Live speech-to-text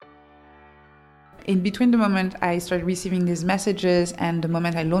In between the moment I started receiving these messages and the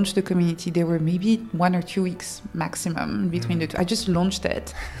moment I launched the community, there were maybe 1 or 2 weeks maximum between the two. I just launched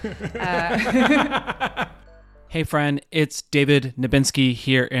it. Hey friend, it's David Nabinski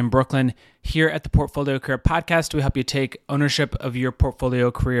here in Brooklyn. Here at the Portfolio Career Podcast, we help you take ownership of your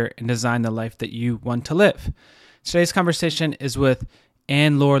portfolio career and design the life that you want to live. Today's conversation is with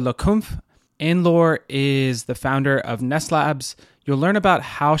Anne-Laure Lecomte. Anne-Laure is the founder of Nest Labs. You'll learn about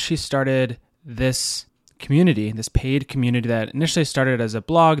how she started this community, this paid community that initially started as a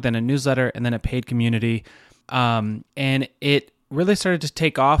blog, then a newsletter, and then a paid community. And it really started to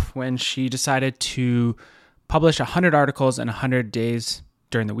take off when she decided to publish 100 articles in 100 days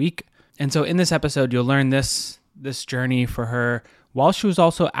during the week. And so in this episode, you'll learn this journey for her while she was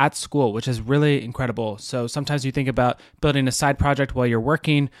also at school, which is really incredible. So sometimes you think about building a side project while you're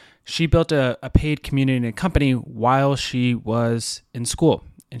working. She built a paid community and a company while she was in school,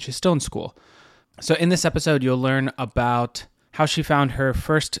 and she's still in school. So in this episode, you'll learn about how she found her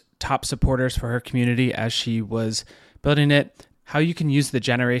first top supporters for her community as she was building it, how you can use the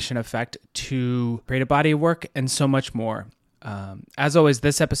generation effect to create a body of work, and so much more. As always,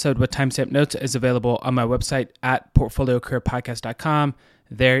 this episode with timestamp notes is available on my website at portfoliocareerpodcast.com.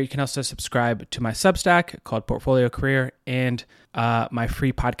 There you can also subscribe to my Substack called Portfolio Career and my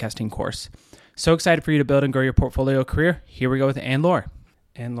free podcasting course. So excited for you to build and grow your portfolio career. Here we go with Anne-Laure.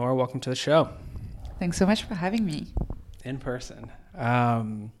 Anne-Laure, welcome to the show. Thanks so much for having me. In person.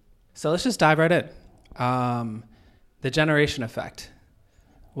 So let's just dive right in. The generation effect.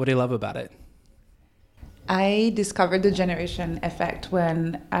 What do you love about it? I discovered the generation effect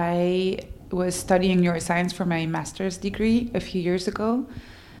when I was studying neuroscience for my master's degree a few years ago.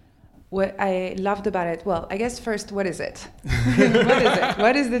 What I loved about it, well, I guess first, what is it? What is it?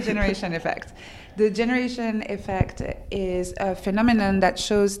 What is the generation effect? The generation effect is a phenomenon that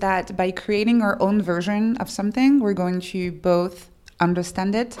shows that by creating our own version of something, we're going to both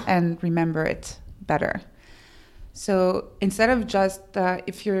understand it and remember it better. So instead of just,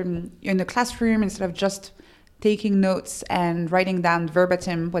 if you're in the classroom, instead of just taking notes and writing down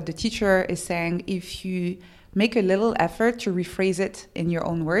verbatim what the teacher is saying, if you make a little effort to rephrase it in your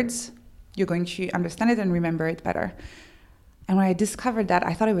own words, you're going to understand it and remember it better. And when I discovered that,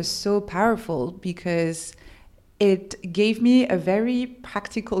 I thought it was so powerful because it gave me a very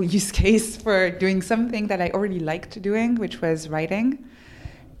practical use case for doing something that I already liked doing, which was writing.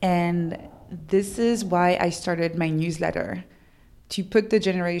 And this is why I started my newsletter, to put the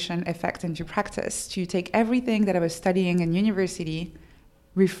generation effect into practice, to take everything that I was studying in university,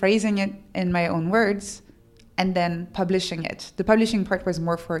 rephrasing it in my own words, and then publishing it. The publishing part was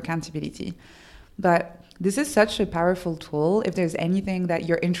more for accountability. But this is such a powerful tool if there's anything that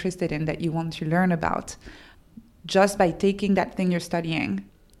you're interested in that you want to learn about. Just by taking that thing you're studying,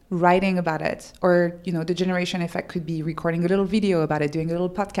 writing about it, or the generation effect could be recording a little video about it, doing a little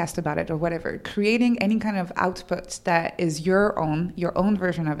podcast about it, or whatever, creating any kind of output that is your own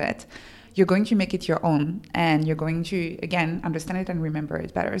version of it. You're going to make it your own, and you're going to, again, understand it and remember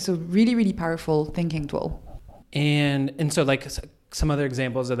it better. So really, really powerful thinking tool. And so like some other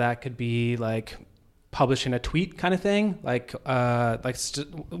examples of that could be like publishing a tweet kind of thing. Like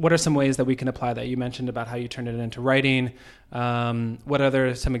what are some ways that we can apply that? You mentioned about how you turned it into writing. What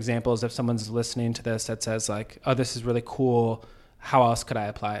other some examples if someone's listening to this that says like, oh, this is really cool. How else could I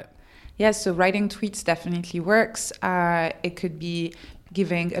apply it? Yeah, so writing tweets definitely works. It could be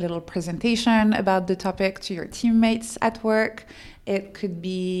giving a little presentation about the topic to your teammates at work. It could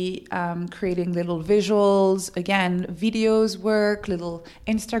be creating little visuals. Again, videos work, little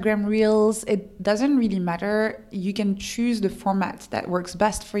Instagram reels. It doesn't really matter. You can choose the format that works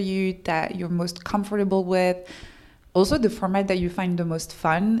best for you, that you're most comfortable with. Also, the format that you find the most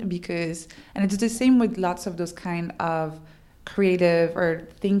fun, and it's the same with lots of those kind of creative or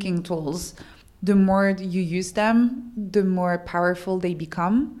thinking tools. The more you use them, the more powerful they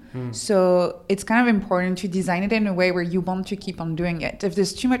become. So it's kind of important to design it in a way where you want to keep on doing it. If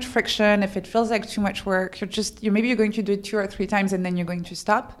there's too much friction, if it feels like too much work, maybe you're going to do it 2 or 3 times and then you're going to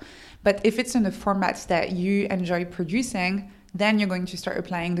stop. But if it's in a format that you enjoy producing, then you're going to start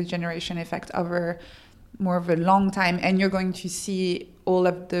applying the generation effect over more of a long time, and you're going to see all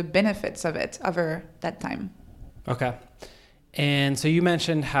of the benefits of it over that time. Okay. And so you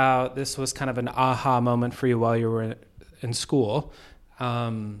mentioned how this was kind of an aha moment for you while you were in school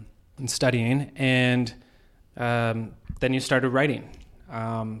and studying, and then you started writing.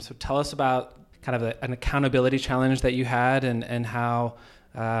 So tell us about kind of an accountability challenge that you had and how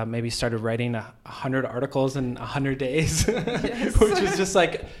maybe started writing 100 articles in 100 days, Yes. which is just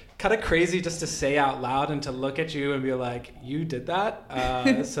like kind of crazy just to say out loud and to look at you and be like, you did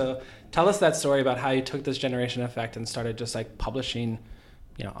that? So tell us that story about how you took this generation effect and started just like publishing,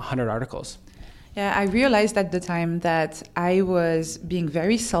 100 articles. Yeah, I realized at the time that I was being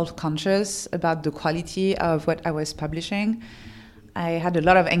very self-conscious about the quality of what I was publishing. I had a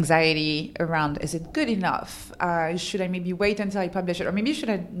lot of anxiety around, is it good enough? Should I maybe wait until I publish it? Or maybe should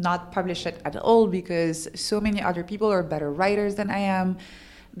I not publish it at all because so many other people are better writers than I am.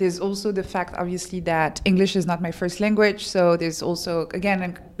 There's also the fact, obviously, that English is not my first language. So there's also, again,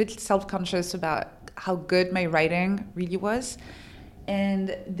 a bit self-conscious about how good my writing really was.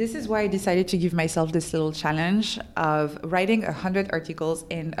 And this is why I decided to give myself this little challenge of writing 100 articles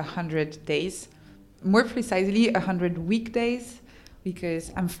in 100 days. More precisely, 100 weekdays,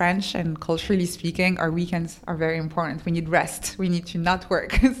 because I'm French and culturally speaking, our weekends are very important. We need rest. We need to not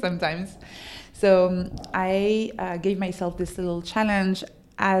work sometimes. So I gave myself this little challenge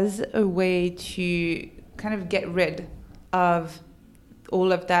as a way to kind of get rid of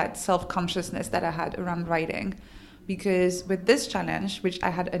all of that self-consciousness that I had around writing. Because with this challenge, which I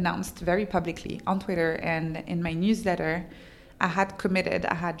had announced very publicly on Twitter and in my newsletter, I had committed,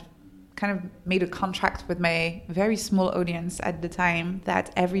 I had kind of made a contract with my very small audience at the time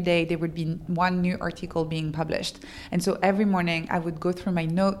that every day there would be one new article being published. And so every morning I would go through my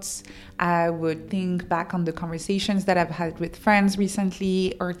notes, I would think back on the conversations that I've had with friends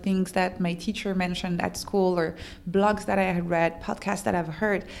recently, or things that my teacher mentioned at school, or blogs that I had read, podcasts that I've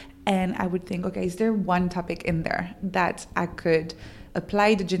heard. And I would think, okay, is there one topic in there that I could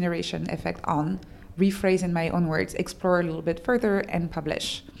apply the generation effect on, rephrase in my own words, explore a little bit further, and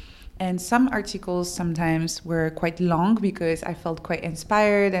publish? And some articles sometimes were quite long because I felt quite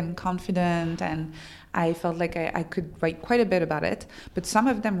inspired and confident, and I felt like I could write quite a bit about it. But some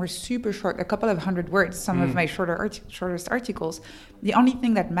of them were super short, a couple of 100 words, some of my shortest articles. The only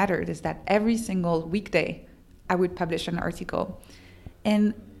thing that mattered is that every single weekday I would publish an article.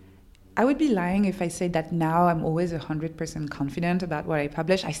 And I would be lying if I say that now I'm always 100% confident about what I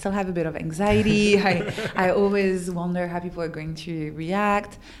publish. I still have a bit of anxiety. I always wonder how people are going to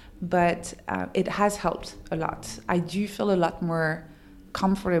react. But it has helped a lot. I do feel a lot more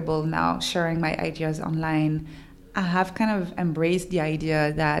comfortable now sharing my ideas online. I have kind of embraced the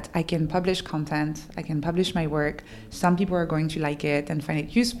idea that I can publish content, I can publish my work. Some people are going to like it and find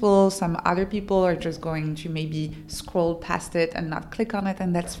it useful. Some other people are just going to maybe scroll past it and not click on it,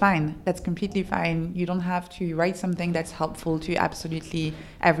 and that's fine. That's completely fine. You don't have to write something that's helpful to absolutely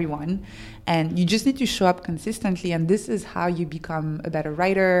everyone. And you just need to show up consistently, and this is how you become a better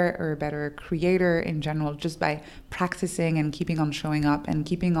writer or a better creator in general, just by practicing and keeping on showing up and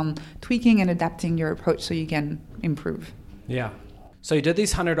keeping on tweaking and adapting your approach so you can improve. Yeah. So you did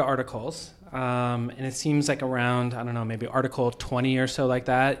these 100 articles, and it seems like around, I don't know, maybe article 20 or so like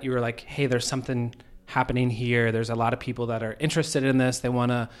that, you were like, hey, there's something happening here. There's a lot of people that are interested in this. They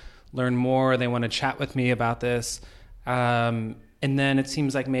want to learn more. They want to chat with me about this. And then it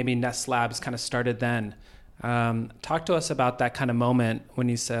seems like maybe Nest Labs kind of started then. Talk to us about that kind of moment when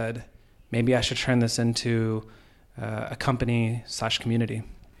you said, maybe I should turn this into a company/community.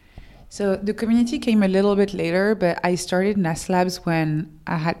 So the community came a little bit later, but I started Nest Labs when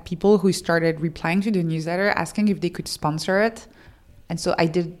I had people who started replying to the newsletter asking if they could sponsor it. And so I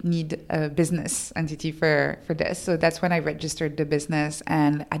did need a business entity for this. So that's when I registered the business.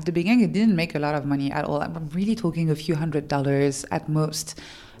 And at the beginning, it didn't make a lot of money at all. I'm really talking a few $100s at most,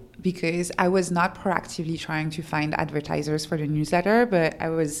 because I was not proactively trying to find advertisers for the newsletter, but I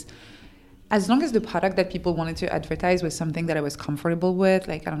was, as long as the product that people wanted to advertise was something that I was comfortable with,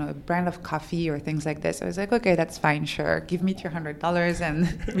 like, I don't know, a brand of coffee or things like this, I was like, okay, that's fine, sure. Give me $200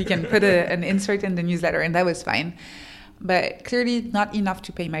 and we can put an insert in the newsletter, and that was fine. But clearly not enough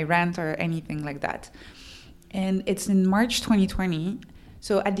to pay my rent or anything like that. And it's in March 2020.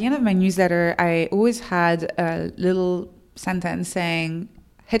 So at the end of my newsletter, I always had a little sentence saying,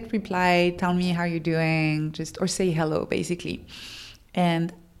 hit reply, tell me how you're doing, or say hello, basically.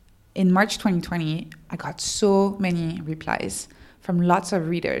 And in March 2020, I got so many replies from lots of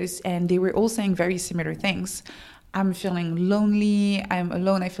readers, and they were all saying very similar things. I'm feeling lonely, I'm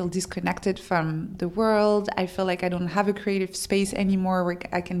alone, I feel disconnected from the world, I feel like I don't have a creative space anymore where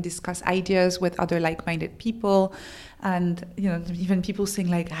I can discuss ideas with other like-minded people. And, you know, even people saying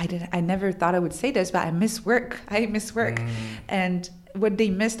like, I never thought I would say this, but I miss work. And what they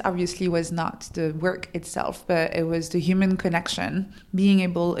missed obviously was not the work itself, but it was the human connection, being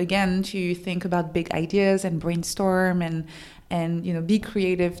able again to think about big ideas and brainstorm and you know, be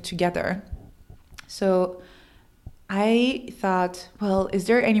creative together. So I thought, well, is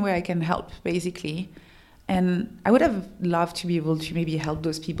there any way I can help, basically? And I would have loved to be able to maybe help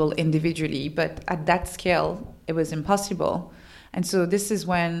those people individually, but at that scale, it was impossible. And so this is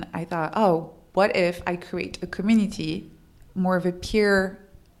when I thought, oh, what if I create a community, more of a peer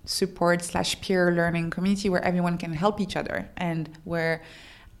support / peer learning community where everyone can help each other and where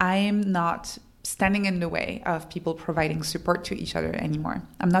I am not standing in the way of people providing support to each other anymore.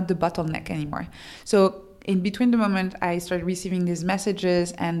 I'm not the bottleneck anymore. So in between the moment I started receiving these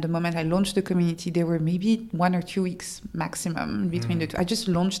messages and the moment I launched the community, there were maybe 1 or 2 weeks maximum between the two. I just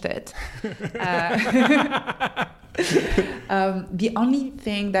launched it. The only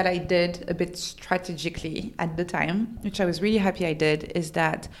thing that I did a bit strategically at the time, which I was really happy I did, is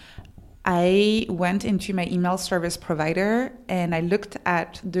that I went into my email service provider and I looked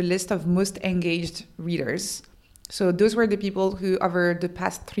at the list of most engaged readers. So those were the people who over the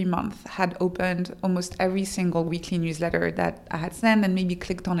past 3 months had opened almost every single weekly newsletter that I had sent and maybe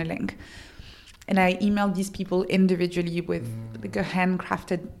clicked on a link. And I emailed these people individually with like a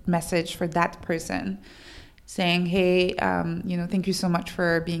handcrafted message for that person saying, hey, thank you so much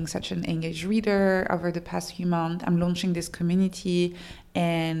for being such an engaged reader over the past few months. I'm launching this community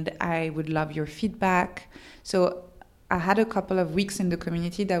and I would love your feedback. So I had a couple of weeks in the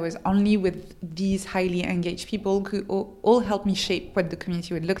community that was only with these highly engaged people who all helped me shape what the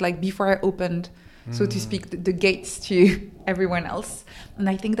community would look like before I opened, so to speak, the gates to everyone else. And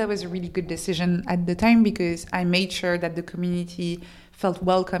I think that was a really good decision at the time because I made sure that the community felt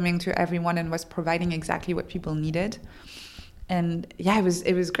welcoming to everyone and was providing exactly what people needed. And yeah,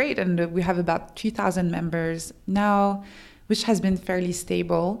 it was great. And we have about 2,000 members now, which has been fairly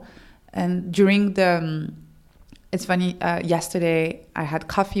stable. And during it's funny, yesterday I had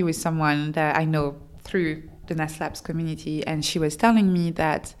coffee with someone that I know through the Nest Labs community, and she was telling me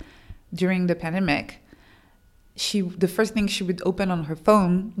that during the pandemic, the first thing she would open on her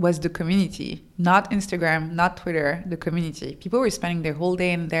phone was the community, not Instagram, not Twitter, the community. People were spending their whole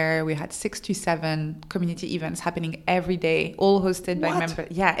day in there. We had 6 to 7 community events happening every day, all hosted by members.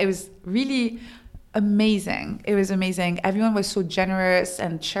 Yeah, it was really amazing. It was amazing. Everyone was so generous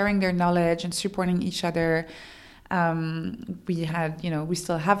and sharing their knowledge and supporting each other. We had, we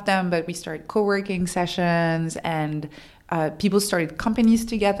still have them, but we started co-working sessions and people started companies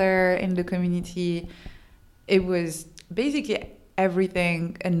together in the community. It was basically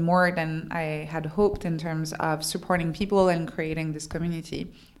everything and more than I had hoped in terms of supporting people and creating this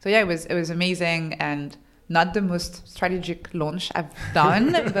community. So yeah, it was amazing and not the most strategic launch I've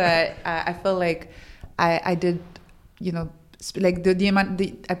done, but I feel like I did, like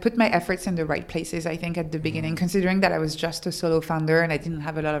I put my efforts in the right places, I think, at the beginning, considering that I was just a solo founder and I didn't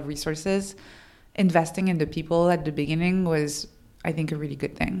have a lot of resources. Investing in the people at the beginning was, I think, a really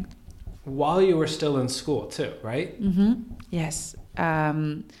good thing. While you were still in school too, right? Mm-hmm. Yes.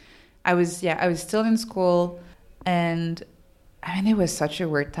 I was still in school, and I mean, it was such a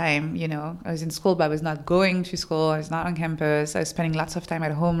weird time, I was in school, but I was not going to school. I was not on campus. I was spending lots of time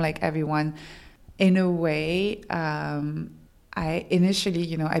at home like everyone. In a way, I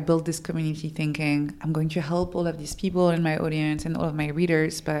initially, I built this community thinking I'm going to help all of these people in my audience and all of my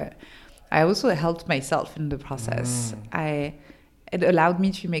readers, but I also helped myself in the process. It allowed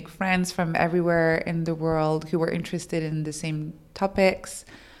me to make friends from everywhere in the world who were interested in the same topics,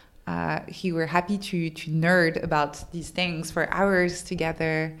 who were happy to nerd about these things for hours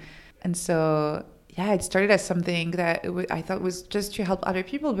together. And so, yeah, it started as something that I thought was just to help other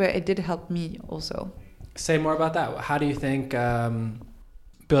people, but it did help me also. Say more about that. How do you think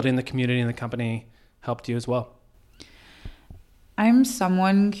building the community and the company helped you as well? I'm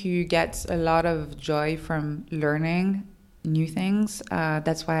someone who gets a lot of joy from learning new things.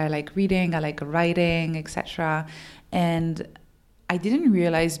 That's why I like reading, I like writing, etc. And I didn't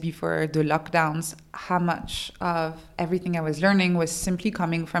realize before the lockdowns how much of everything I was learning was simply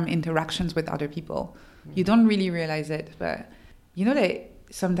coming from interactions with other people. You don't really realize it, but that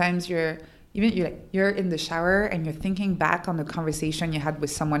sometimes you're in the shower and you're thinking back on the conversation you had with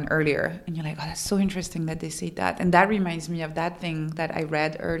someone earlier, and you're like, oh, that's so interesting that they say that, and that reminds me of that thing that I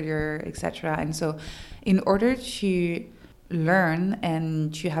read earlier, etc. And so in order to learn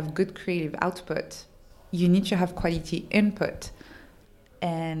and to have good creative output, you need to have quality input.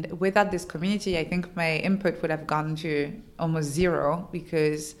 And without this community, I think my input would have gone to almost zero,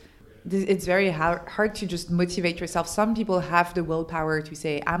 because it's very hard to just motivate yourself. Some people have the willpower to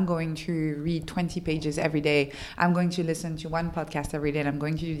say, I'm going to read 20 pages every day. I'm going to listen to one podcast every day, and I'm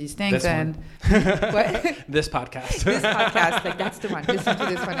going to do these things. What? This podcast. This podcast, like that's the one. Listen to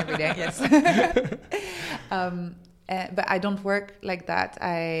this one every day. Yes. But I don't work like that.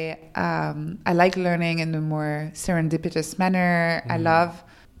 I like learning in a more serendipitous manner. I love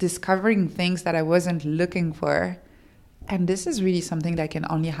discovering things that I wasn't looking for. And this is really something that can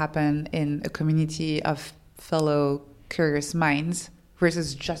only happen in a community of fellow curious minds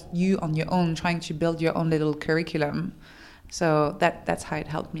versus just you on your own trying to build your own little curriculum. So that's how it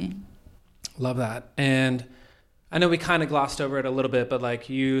helped me. Love that. And I know we kind of glossed over it a little bit, but like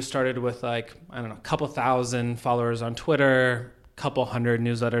you started with like, I don't know, a couple thousand followers on Twitter, a couple hundred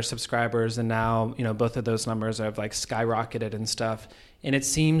newsletter subscribers. And now, you know, both of those numbers have like skyrocketed and stuff. And it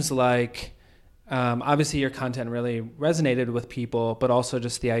seems like, obviously your content really resonated with people, but also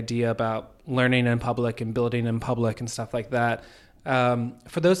just the idea about learning in public and building in public and stuff like that.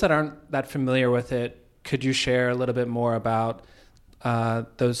 For those that aren't that familiar with it, could you share a little bit more about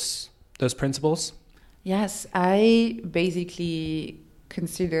those principles? Yes, I basically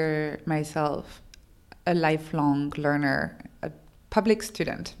consider myself a lifelong learner, a public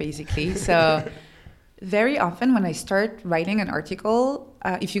student, basically. So very often when I start writing an article,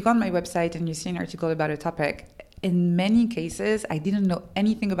 if you go on my website and you see an article about a topic, in many cases, I didn't know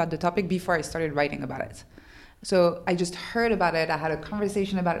anything about the topic before I started writing about it. So I just heard about it. I had a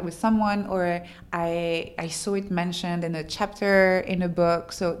conversation about it with someone, or I saw it mentioned in a chapter in a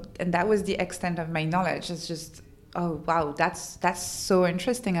book. So, and that was the extent of my knowledge. It's just, oh, wow, that's so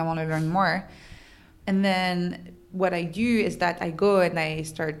interesting. I want to learn more. And then what I do is that I go and I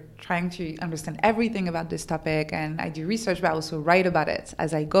start trying to understand everything about this topic, and I do research, but I also write about it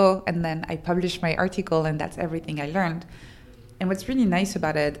as I go. And then I publish my article, and that's everything I learned. And what's really nice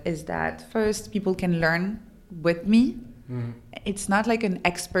about it is that first, people can learn with me. It's not like an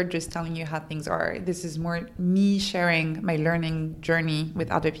expert just telling you how things are. This is more me sharing my learning journey with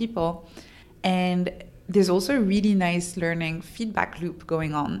other people. And there's also a really nice learning feedback loop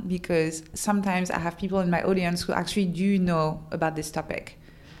going on, because sometimes I have people in my audience who actually do know about this topic,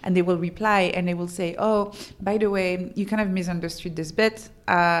 and they will reply and they will say, oh, by the way, you kind of misunderstood this bit.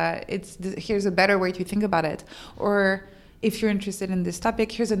 Here's a better way to think about it. Or if you're interested in this topic,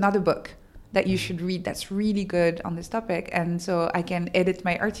 here's another book that you should read that's really good on this topic. And so I can edit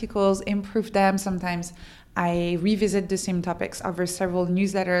my articles, improve them. Sometimes I revisit the same topics over several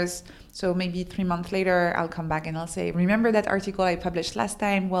newsletters. So maybe 3 months later, I'll come back and I'll say, remember that article I published last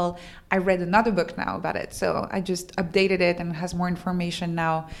time? Well, I read another book now about it. So I just updated it and it has more information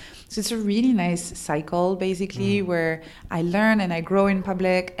now. So it's a really nice cycle, basically, where I learn and I grow in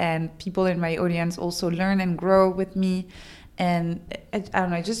public, and people in my audience also learn and grow with me. And I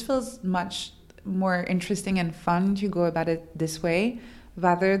don't know, it just feels much more interesting and fun to go about it this way,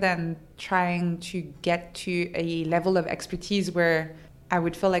 rather than trying to get to a level of expertise where I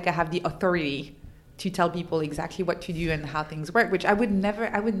would feel like I have the authority to tell people exactly what to do and how things work, which I would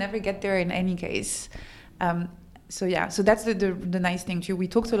never get there in any case. So that's the nice thing too. We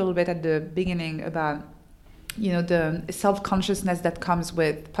talked a little bit at the beginning about, you know, the self-consciousness that comes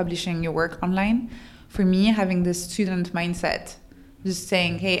with publishing your work online. For me, having this student mindset, just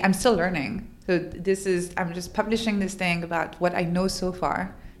saying, hey, I'm still learning. So I'm just publishing this thing about what I know so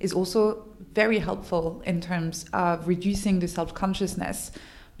far, is also very helpful in terms of reducing the self-consciousness,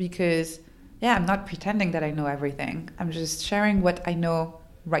 because, yeah, I'm not pretending that I know everything. I'm just sharing what I know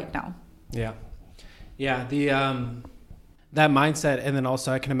right now. Yeah. Yeah. That mindset. And then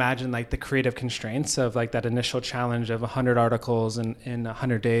also I can imagine like the creative constraints of like that initial challenge of 100 articles in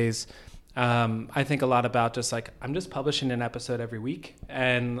 100 days. I think a lot about just like, I'm just publishing an episode every week,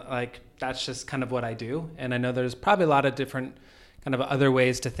 and like, that's just kind of what I do. And I know there's probably a lot of different kind of other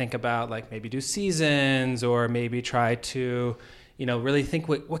ways to think about, like maybe do seasons, or maybe try to, you know, really think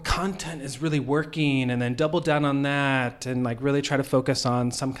what content is really working, and then double down on that, and like really try to focus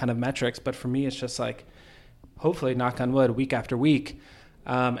on some kind of metrics. But for me, it's just like, hopefully, knock on wood, week after week.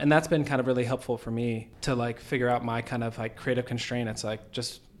 And that's been kind of really helpful for me to like figure out my kind of like creative constraint. It's like,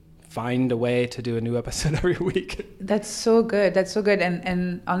 just find a way to do a new episode every week. That's so good.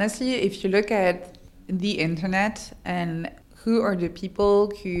 And honestly, if you look at the internet and who are the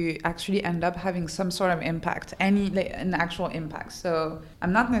people who actually end up having some sort of impact, an actual impact. So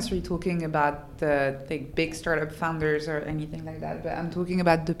I'm not necessarily talking about the big startup founders or anything like that, but I'm talking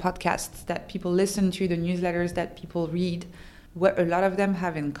about the podcasts that people listen to, the newsletters that people read. What a lot of them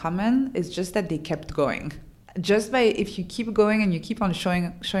have in common is just that they kept going. Just by, if you keep going and you keep on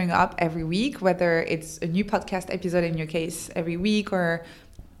showing up every week, whether it's a new podcast episode in your case every week, or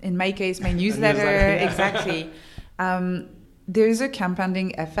in my case, my newsletter, yeah. Exactly. There's a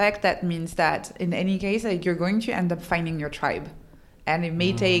compounding effect that means that in any case, like, you're going to end up finding your tribe. And it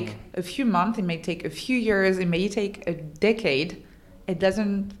may take a few months, it may take a few years, it may take a decade. it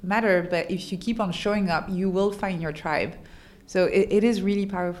doesn't matter. But if you keep on showing up, you will find your tribe. So it is really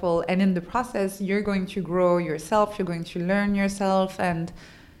powerful. And in the process, you're going to grow yourself, you're going to learn yourself. And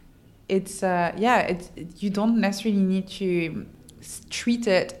it's, you don't necessarily need to treat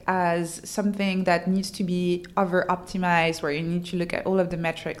it as something that needs to be over optimized, where you need to look at all of the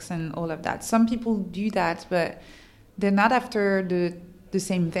metrics and all of that. Some people do that, but they're not after the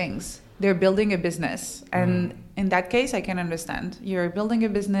same things. They're building a business. And in that case, I can understand. You're building a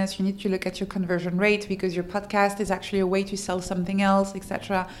business, you need to look at your conversion rate because your podcast is actually a way to sell something else,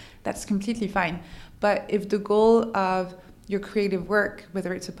 etc. That's completely fine. But if the goal of your creative work,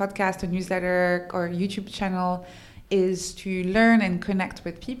 whether it's a podcast, a newsletter, or a YouTube channel, is to learn and connect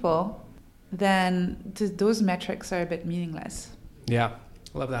with people, then those metrics are a bit meaningless. Yeah,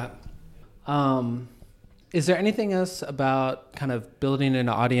 love that. Is there anything else about kind of building an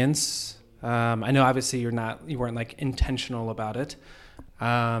audience? I know obviously you weren't like intentional about it,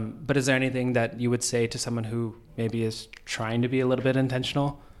 but is there anything that you would say to someone who maybe is trying to be a little bit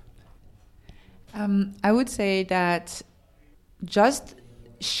intentional? I would say that just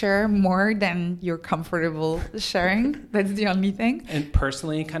share more than you're comfortable sharing. That's the only thing. And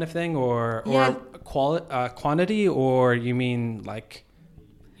personally kind of thing, or quantity, or you mean like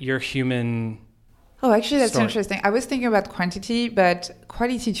your human... Oh, actually, that's story. Interesting. I was thinking about quantity, but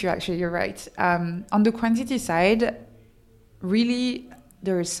quality too, actually, you're right. On the quantity side, really,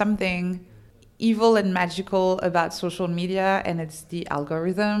 there is something evil and magical about social media, and it's the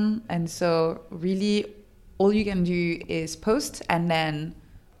algorithm. And so really, all you can do is post and then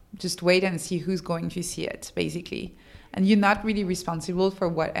just wait and see who's going to see it, basically. And you're not really responsible for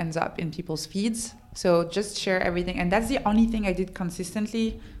what ends up in people's feeds. So just share everything. And that's the only thing I did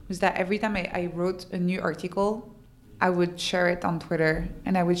consistently, was that every time I wrote a new article, I would share it on Twitter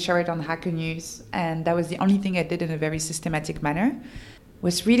and I would share it on Hacker News. And that was the only thing I did in a very systematic manner.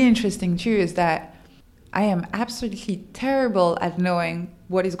 What's really interesting too is that I am absolutely terrible at knowing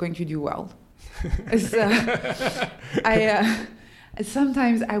what is going to do well.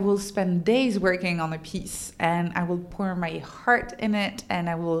 Sometimes I will spend days working on a piece and I will pour my heart in it and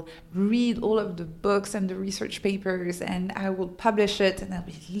I will read all of the books and the research papers and I will publish it and I'll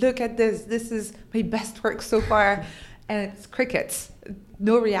be, look at this is my best work so far. And it's crickets,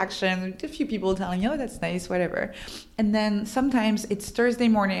 no reaction, a few people telling, oh, that's nice, whatever. And then sometimes it's Thursday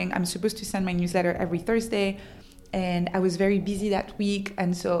morning, I'm supposed to send my newsletter every Thursday, and I was very busy that week.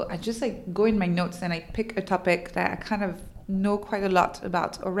 And so I just like go in my notes and I pick a topic that I kind of know quite a lot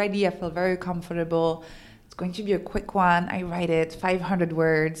about already. I feel very comfortable. It's going to be a quick one. I write it 500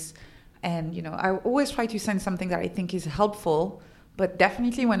 words. And, you know, I always try to send something that I think is helpful. But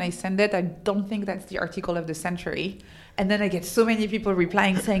definitely when I send it, I don't think that's the article of the century. And then I get so many people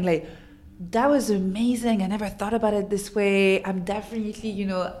replying saying like, that was amazing. I never thought about it this way. I'm definitely, you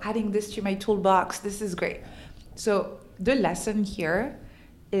know, adding this to my toolbox. This is great. So the lesson here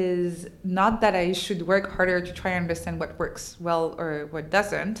is not that I should work harder to try and understand what works well or what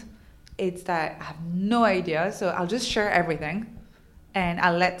doesn't. It's that I have no idea. So I'll just share everything and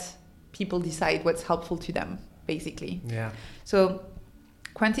I'll let people decide what's helpful to them, basically. Yeah. So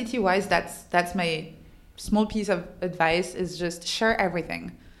quantity-wise, that's my small piece of advice, is just share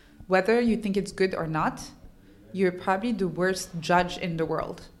everything. Whether you think it's good or not, you're probably the worst judge in the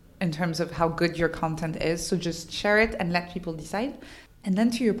world in terms of how good your content is. So just share it and let people decide. And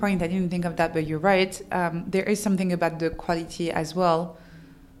then to your point, I didn't think of that, but you're right. There is something about the quality as well.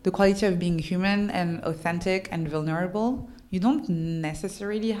 The quality of being human and authentic and vulnerable. You don't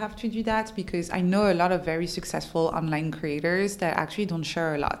necessarily have to do that, because I know a lot of very successful online creators that actually don't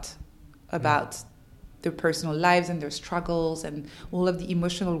share a lot about their personal lives and their struggles and all of the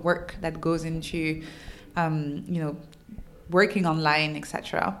emotional work that goes into, working online,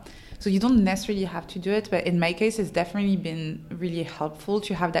 etc. So you don't necessarily have to do it, but in my case, it's definitely been really helpful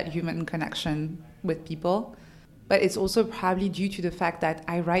to have that human connection with people. But it's also probably due to the fact that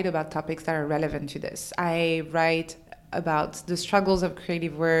I write about topics that are relevant to this. I write about the struggles of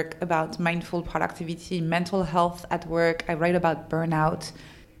creative work, about mindful productivity, mental health at work. I write about burnout.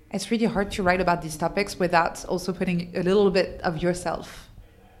 It's really hard to write about these topics without also putting a little bit of yourself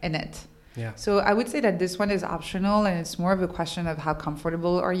in it. Yeah. So I would say that this one is optional, and it's more of a question of how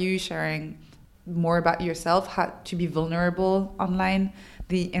comfortable are you sharing more about yourself, how to be vulnerable online.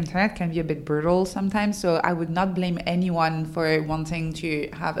 The internet can be a bit brutal sometimes, so I would not blame anyone for wanting to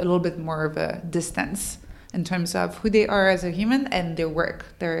have a little bit more of a distance in terms of who they are as a human and their work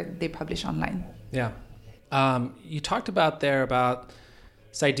they publish online. Yeah. You talked about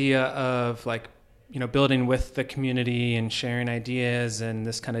this idea of like, building with the community and sharing ideas and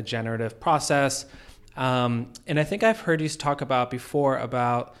this kind of generative process. And I think I've heard you talk about before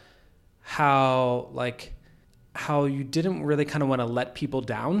about how you didn't really kind of want to let people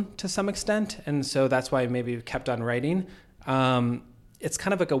down to some extent. And so that's why maybe you kept on writing. It's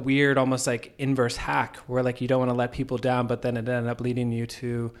kind of like a weird, almost like inverse hack where like you don't want to let people down, but then it ended up leading you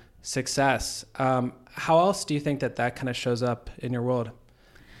to success. How else do you think that kind of shows up in your world?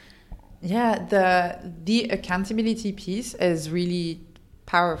 Yeah, the accountability piece is really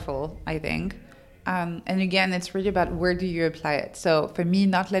powerful, I think. And again, it's really about where do you apply it. So for me,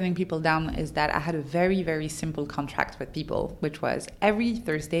 not letting people down is that I had a very, very simple contract with people, which was every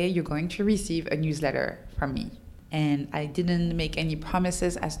Thursday, you're going to receive a newsletter from me. And I didn't make any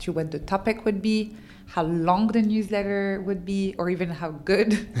promises as to what the topic would be, how long the newsletter would be, or even how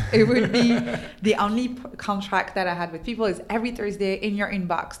good it would be. The only contract that I had with people is every Thursday in your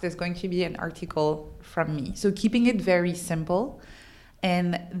inbox, there's going to be an article from me. So keeping it very simple.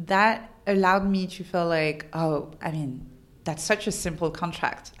 And that allowed me to feel like, that's such a simple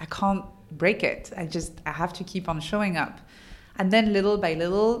contract. I can't break it. I have to keep on showing up. And then little by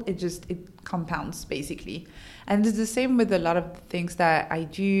little, it compounds basically. And it's the same with a lot of things that I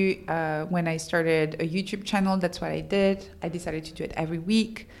do. When I started a YouTube channel, that's what I did. I decided to do it every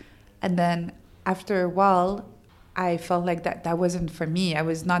week. And then after a while, I felt like that wasn't for me. I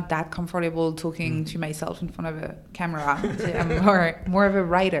was not that comfortable talking to myself in front of a camera. I'm more of a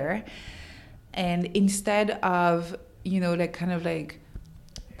writer. And instead of,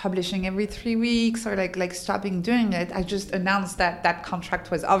 publishing every 3 weeks or like stopping doing it, I just announced that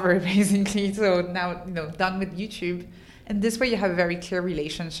contract was over basically. So now, done with YouTube. And this way you have a very clear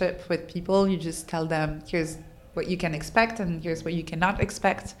relationship with people. You just tell them, here's what you can expect and here's what you cannot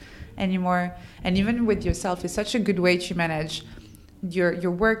expect anymore. And even with yourself, it's such a good way to manage your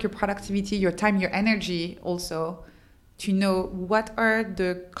work, your productivity, your time, your energy also, to know what are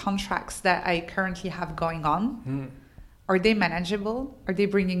the contracts that I currently have going on. Are they manageable? Are they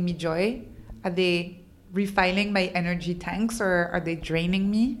bringing me joy? Are they refilling my energy tanks, or are they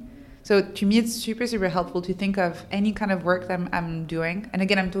draining me? So to me, it's super, super helpful to think of any kind of work that I'm doing. And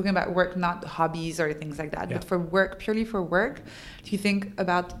again, I'm talking about work, not hobbies or things like that. Yeah. But for work, purely for work, to think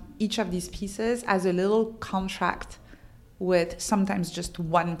about each of these pieces as a little contract with sometimes just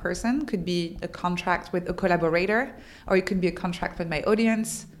one person. Could be a contract with a collaborator, or it could be a contract with my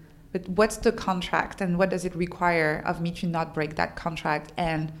audience. But what's the contract and what does it require of me to not break that contract?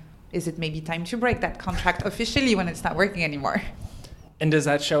 And is it maybe time to break that contract officially when it's not working anymore? And does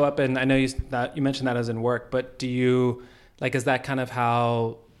that show up in, I know you mentioned that as in work, but do you, is that kind of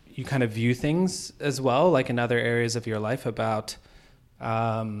how you kind of view things as well, like in other areas of your life about,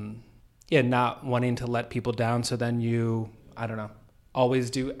 not wanting to let people down. So then you, always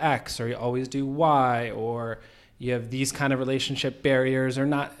do X or you always do Y, or you have these kind of relationship barriers or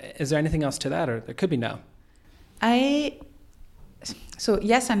not. Is there anything else to that, or there could be no? So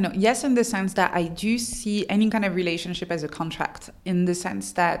yes and no. Yes, in the sense that I do see any kind of relationship as a contract, in the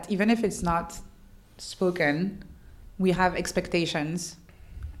sense that even if it's not spoken, we have expectations,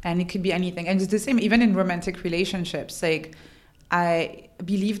 and it could be anything. And it's the same even in romantic relationships. Like, I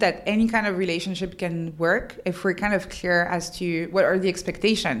believe that any kind of relationship can work if we're kind of clear as to what are the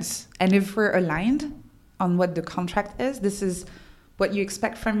expectations. And if we're aligned on what the contract is, this is what you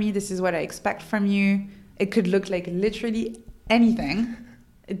expect from me, this is what I expect from you. It could look like literally anything.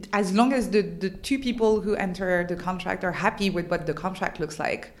 As long as the two people who enter the contract are happy with what the contract looks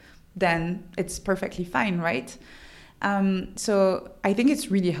like, then it's perfectly fine, right? So I think it's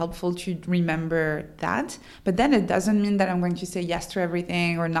really helpful to remember that. But then it doesn't mean that I'm going to say yes to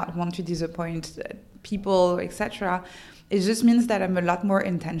everything or not want to disappoint people, etc. It just means that I'm a lot more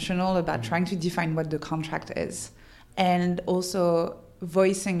intentional about trying to define what the contract is, and also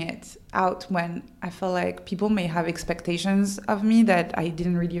voicing it out when I feel like people may have expectations of me that I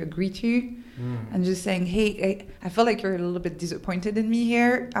didn't really agree to. And just saying, hey, I feel like you're a little bit disappointed in me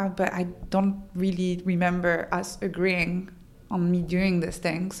here, but I don't really remember us agreeing on me doing this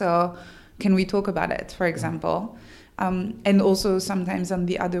thing. So can we talk about it, for example? And also sometimes on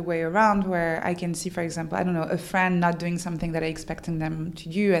the other way around, where I can see, for example, a friend not doing something that I expecting them to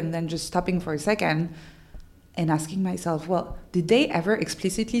do, and then just stopping for a second and asking myself, well, did they ever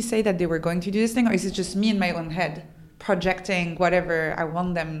explicitly say that they were going to do this thing, or is it just me in my own head projecting whatever I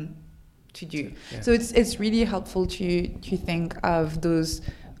want them to do? Yeah. So it's really helpful to think of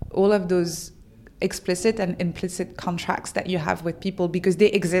all of those explicit and implicit contracts that you have with people, because they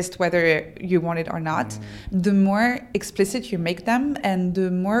exist whether you want it or not. The more explicit you make them and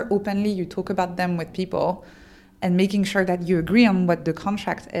the more openly you talk about them with people, and making sure that you agree on what the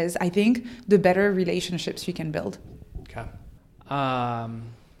contract is, I think the better relationships you can build. Okay.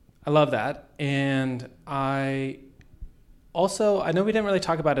 I love that. And I know we didn't really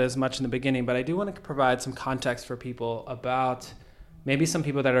talk about it as much in the beginning, but I do want to provide some context for people about maybe some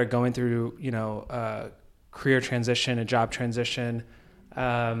people that are going through, career transition, a job transition.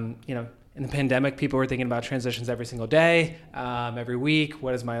 In the pandemic, people were thinking about transitions every single day, every week.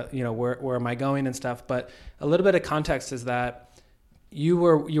 What is my, where am I going and stuff? But a little bit of context is that you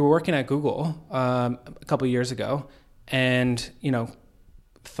were working at Google a couple of years ago, and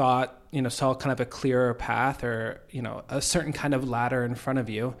saw kind of a clearer path, or a certain kind of ladder in front of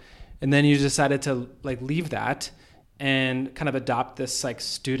you, and then you decided to leave that and kind of adopt this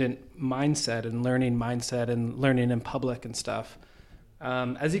student mindset and learning in public and stuff.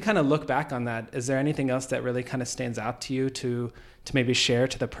 As you kind of look back on that, is there anything else that really kind of stands out to you to maybe share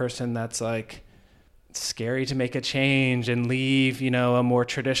to the person that's scary to make a change and leave, a more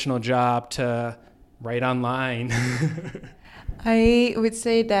traditional job to write online? I would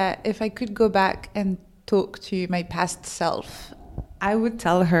say that if I could go back and talk to my past self, I would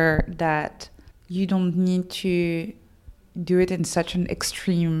tell her that you don't need to do it in such an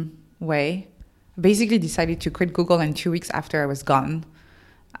extreme way. Basically decided to quit Google in 2 weeks after I was gone,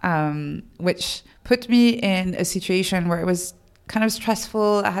 which put me in a situation where it was kind of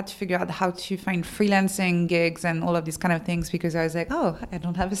stressful. I had to figure out how to find freelancing gigs and all of these kind of things, because I was like, oh, I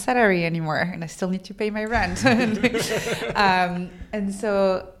don't have a salary anymore and I still need to pay my rent. And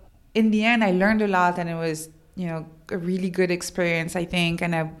so in the end, I learned a lot, and it was, a really good experience, I think.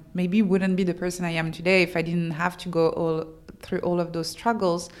 And I maybe wouldn't be the person I am today if I didn't have to go through all of those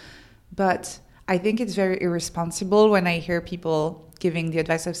struggles. But I think it's very irresponsible when I hear people giving the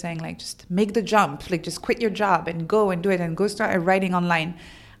advice of saying just make the jump, just quit your job and go and do it and go start writing online.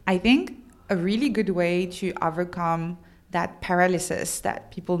 I think a really good way to overcome that paralysis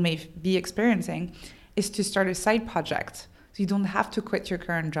that people may be experiencing is to start a side project. So you don't have to quit your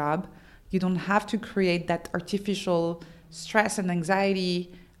current job. You don't have to create that artificial stress and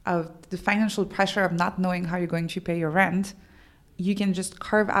anxiety of the financial pressure of not knowing how you're going to pay your rent. You can just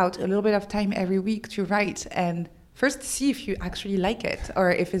carve out a little bit of time every week to write, and first see if you actually like it,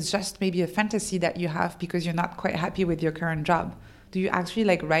 or if it's just maybe a fantasy that you have because you're not quite happy with your current job. Do you actually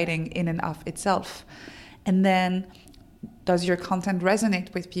like writing in and of itself? And then, does your content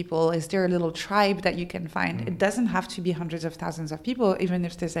resonate with people? Is there a little tribe that you can find? It doesn't have to be hundreds of thousands of people, even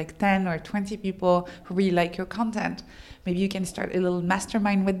if there's 10 or 20 people who really like your content. Maybe you can start a little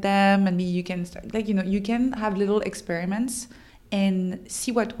mastermind with them, and maybe you can start, you can have little experiments and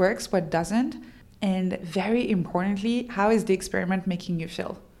see what works, what doesn't. And very importantly, how is the experiment making you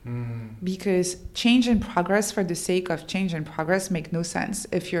feel? Because change and progress for the sake of change and progress make no sense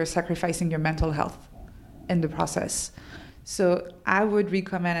if you're sacrificing your mental health in the process. So I would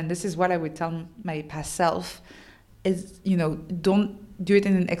recommend, and this is what I would tell my past self, is, don't do it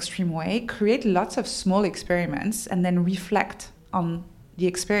in an extreme way. Create lots of small experiments and then reflect on the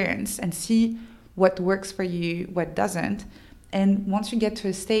experience and see what works for you, what doesn't. And once you get to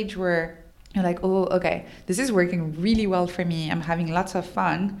a stage where you're like, oh, okay, this is working really well for me, I'm having lots of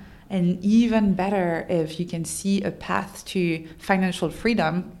fun, and even better if you can see a path to financial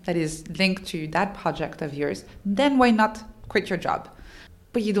freedom that is linked to that project of yours, then why not quit your job?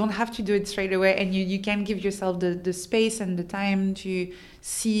 But you don't have to do it straight away, and you can give yourself the space and the time to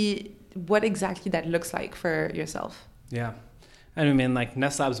see what exactly that looks like for yourself. Yeah. I mean,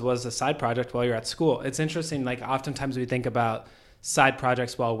 Nest Labs was a side project while you're at school. It's interesting, oftentimes we think about side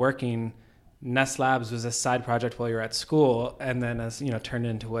projects while working. Nest Labs was a side project while you're at school, and then turned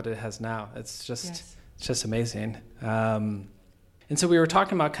into what it has now. It's just amazing. And so we were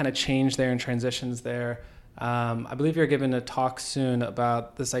talking about kind of change there and transitions there. I believe you're giving a talk soon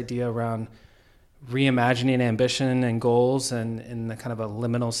about this idea around reimagining ambition and goals and in the kind of a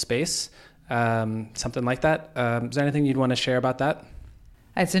liminal space. Something like that. Is there anything you'd want to share about that?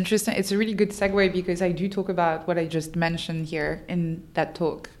 It's interesting. It's a really good segue, because I do talk about what I just mentioned here in that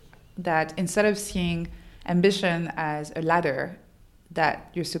talk, that instead of seeing ambition as a ladder that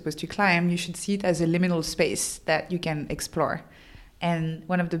you're supposed to climb, you should see it as a liminal space that you can explore. And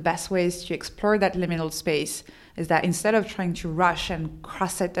one of the best ways to explore that liminal space is that instead of trying to rush and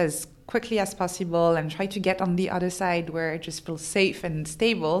cross it as quickly as possible and try to get on the other side where it just feels safe and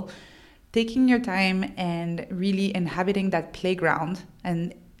stable, taking your time and really inhabiting that playground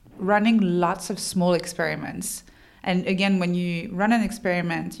and running lots of small experiments. And again, when you run an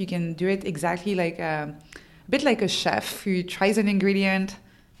experiment, you can do it exactly a bit like a chef who tries an ingredient,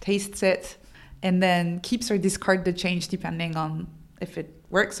 tastes it, and then keeps or discards the change depending on if it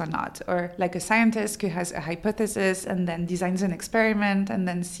works or not. Or like a scientist who has a hypothesis and then designs an experiment and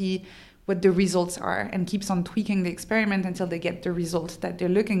then see what the results are and keeps on tweaking the experiment until they get the result that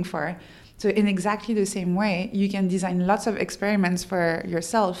they're looking for. So in exactly the same way, you can design lots of experiments for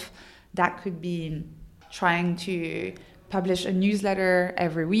yourself. That could be trying to publish a newsletter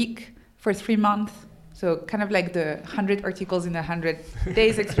every week for 3 months. So kind of like the 100 articles in 100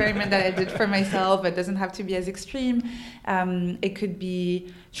 days experiment that I did for myself. It doesn't have to be as extreme. It could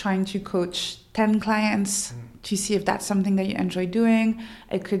be trying to coach 10 clients to see if that's something that you enjoy doing.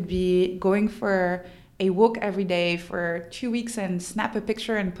 It could be going for a walk every day for 2 weeks and snap a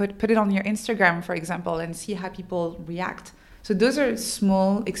picture and put it on your Instagram, for example, and see how people react. So those are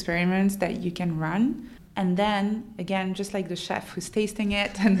small experiments that you can run. And then, again, just like the chef who's tasting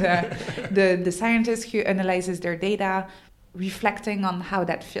it and the scientist who analyzes their data, reflecting on how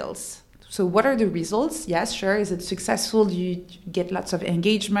that feels. So what are the results? Yes, sure. Is it successful? Do you get lots of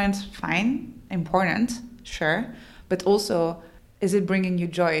engagement? Fine. Important. Sure. But also, is it bringing you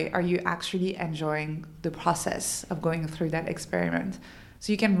joy? Are you actually enjoying the process of going through that experiment?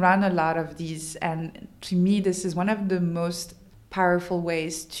 So you can run a lot of these. And to me, this is one of the most powerful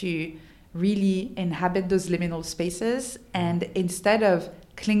ways to really inhabit those liminal spaces, and instead of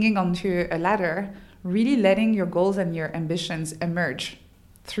clinging onto a ladder, really letting your goals and your ambitions emerge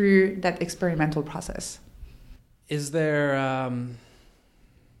through that experimental process. Is there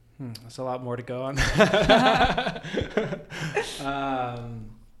there's a lot more to go on.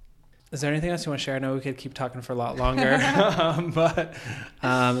 Is there anything else you want to share? I know we could keep talking for a lot longer, but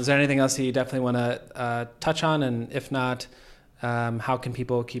is there anything else that you definitely want to touch on? And if not, how can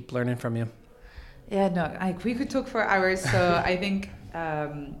people keep learning from you? Yeah, no, we could talk for hours. So I think,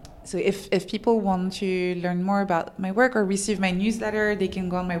 so if people want to learn more about my work or receive my newsletter, they can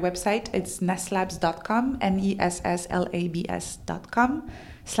go on my website. It's nesslabs.com,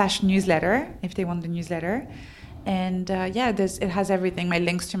 nesslabs.com/newsletter, if they want the newsletter. And it has everything, my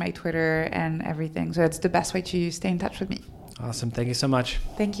links to my Twitter and everything. So it's the best way to stay in touch with me. Awesome. Thank you so much.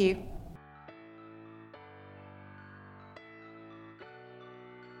 Thank you.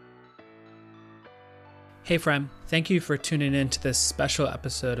 Hey friend, thank you for tuning in to this special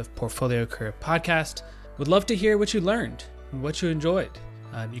episode of Portfolio Career Podcast. Would love to hear what you learned and what you enjoyed.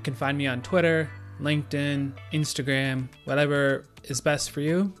 You can find me on Twitter, LinkedIn, Instagram, whatever is best for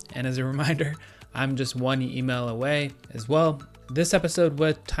you. And as a reminder, I'm just one email away as well. This episode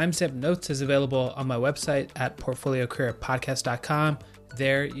with timestamp notes is available on my website at portfoliocareerpodcast.com.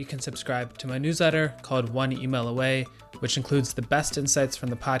 There you can subscribe to my newsletter called One Email Away, which includes the best insights from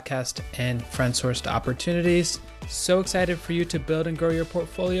the podcast and friend-sourced opportunities. So excited for you to build and grow your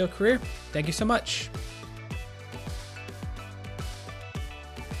portfolio career. Thank you so much.